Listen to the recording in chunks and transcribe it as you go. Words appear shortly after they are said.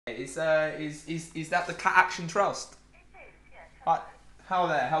Is that the Cat Action Trust? It is, yes. Hi, how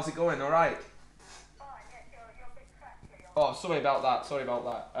there? How's it going? All right. Fine, yes, you're a bit crackly on. Oh, sorry about that. Sorry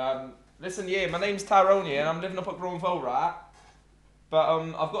about that. Listen, yeah, my name's Tyrone, yeah, and I'm living up at Gronville, right? But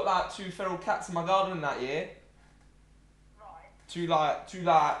I've got like two feral cats in my garden and that year. Right.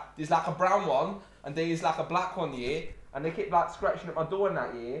 There's like a brown one and there's like a black one, yeah, and they keep like scratching at my door in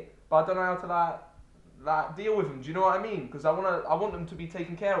that year. But I don't know how to like deal with them. Do you know what I mean? Because I want them to be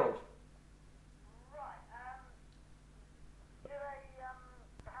taken care of. Right, do they,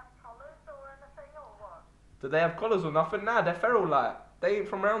 have collars or anything, or what? Do they have collars or nothing? Nah, they're feral like. They ain't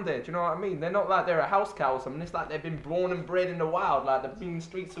from around there, do you know what I mean? They're not like they're a house cow or something. It's like they've been born and bred in the wild, like they've been in the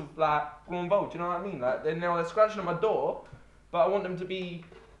streets of like Gronville, do you know what I mean? Like they're scratching at my door, but I want them to be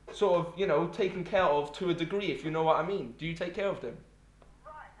sort of, taken care of to a degree, if you know what I mean. Do you take care of them?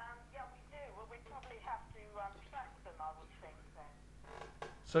 Right, yeah, we do. Well, we probably have to, track them, I would think, then.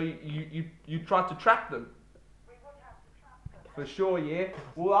 So you try to trap them? We would have to track them. For sure, yeah.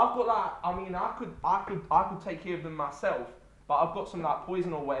 Well, I've got like, I could take care of them myself, but I've got some like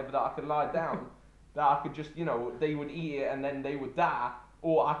poison or whatever that I could lie down, that I could just, they would eat it and then they would die,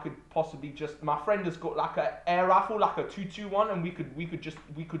 or I could possibly just. My friend has got like a air rifle, like a 221, and we could just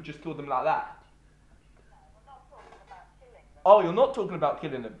kill them like that. No, we're not talking about killing them. Oh, you're not talking about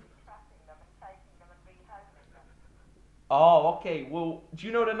killing them. Trapping them and taking them and rehoming them. Oh, okay. Well, do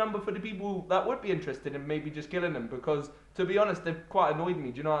you know the number for the people that would be interested in maybe just killing them? Because to be honest, they've quite annoyed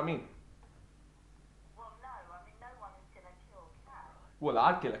me. Do you know what I mean? Well, no, I mean, no one is going to kill cats. Well,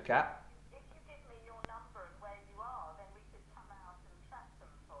 I'd kill a cat. If you give me your number and where you are, then we could come out and track them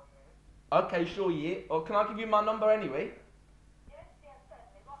for you. Okay, sure, yeah. Or can I give you my number anyway? Yes, yes,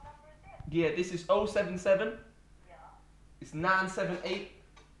 certainly. What number is it? Yeah, this is 077. Yeah, It's 978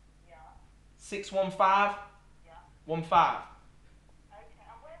 yeah, 615 yeah. 15. Okay,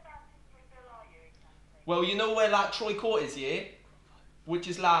 and whereabouts in Brazil are you exactly? Well, you know where like Troy Court is, yeah? Which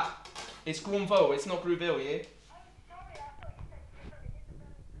is like, it's Gronville, it's not Grouville, yeah? Oh, sorry, I thought you said Brazil. It is a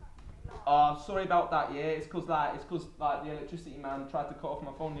very crackly line. Sorry about that, yeah. It's cause the electricity man tried to cut off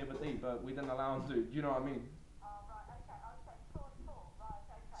my phone the other day, but we didn't allow him to. Do you know what I mean? Oh, right, okay. Oh, so Troy Court, right,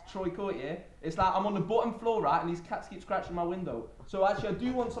 okay. Troy Court, yeah. It's like I'm on the bottom floor, right, and these cats keep scratching my window. So actually, I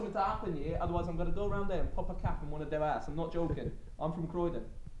do want something to happen, yeah. Otherwise, I'm gonna go around there and pop a cap in one of their ass. I'm not joking. I'm from Croydon.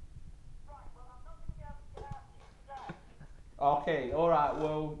 Right, well, I'm not going to be able to get out to you today. Okay, all right.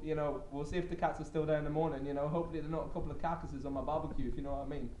 Well, we'll see if the cats are still there in the morning. Hopefully they're not a couple of carcasses on my barbecue, if you know what I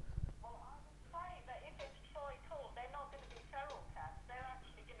mean. Well, I would say that if it's Troy Court, they're not going to be feral cats. They're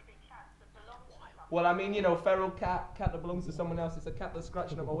actually going to be cats that belong to someone. Well, I mean, feral cat that belongs to someone else. It's a cat that's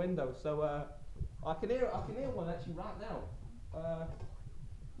scratching at my window. So I can hear one actually right now. Oh, so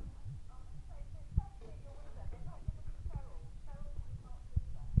if they're scratching at your window, they're not going to be feral. Feral would not do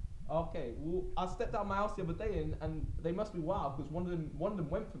that. Okay. Well, I stepped out of my house the other day and they must be wild because one of them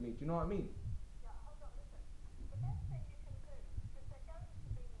went for me. Do you know what I mean? Yeah, hold on, listen. The best thing you can do, because they're going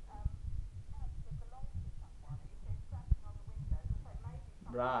to be cats that belong to someone, if they're scratching on the windows, as I say, maybe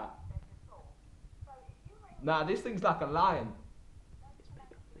someone Right. lived there before. So if you ring Nah, this thing's like a lion. they can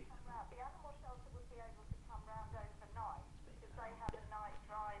actually come round. The animal shelter would be able to come round overnight because they have a night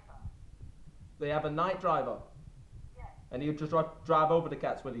driver. They have a night driver, Yes. and he'll just drive over the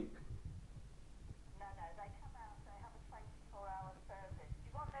cats, will he? No, no, they come out. They have a 24-hour service. Do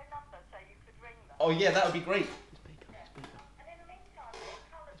you want their number so you could ring them? Oh yeah, that would be great. Yeah. And in the meantime, what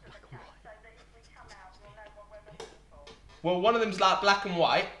colours are the cats so that if we come out, we'll know what we're looking for? Well, one of them's like black and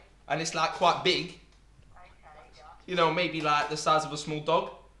white, and it's like quite big. Okay, yeah. Maybe like the size of a small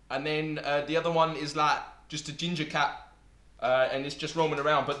dog. And then the other one is like just a ginger cat, and it's just roaming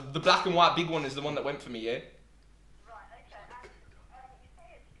around. But the black and white big one is the one that went for me, yeah? Right, okay. And you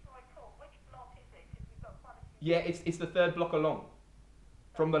say it's Troy Court. Which block is it? Because we've got quite a few. Yeah, it's the third block along,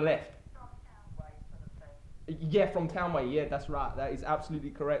 from the left. From Townway sort of thing. Yeah, from Townway, yeah, that's right. That is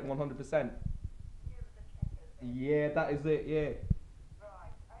absolutely correct, 100%. Near the checkers then. Yeah, that is it, yeah.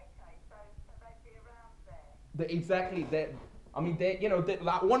 Right, okay. So they'd be around there. Exactly,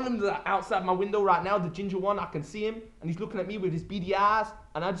 like one of them's like outside my window right now, the ginger one, I can see him, and he's looking at me with his beady eyes,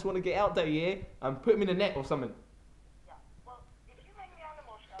 and I just want to get out there, yeah, and put him in a net or something. Yeah. Well, if you ring the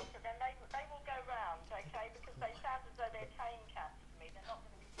animal shelter, then they will go round, okay? Because they sound as though they're tame cats to me. They're not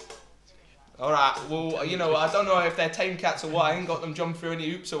going to be feral doing that. Alright, well, I don't know if they're tame cats or what, I ain't got them jump through any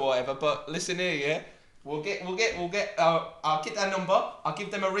hoops or whatever, but listen here, yeah? I'll get their number, I'll give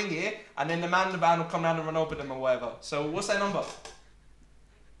them a ring here, and then the man in the van will come round and run over them or whatever. So, what's their number?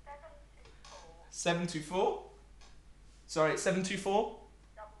 724 724? Sorry, 724?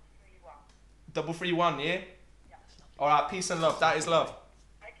 331. 331, yeah? Yeah. Alright, peace and love, that is love.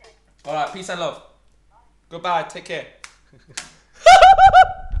 Okay, All right, peace and love. Goodbye. Take care.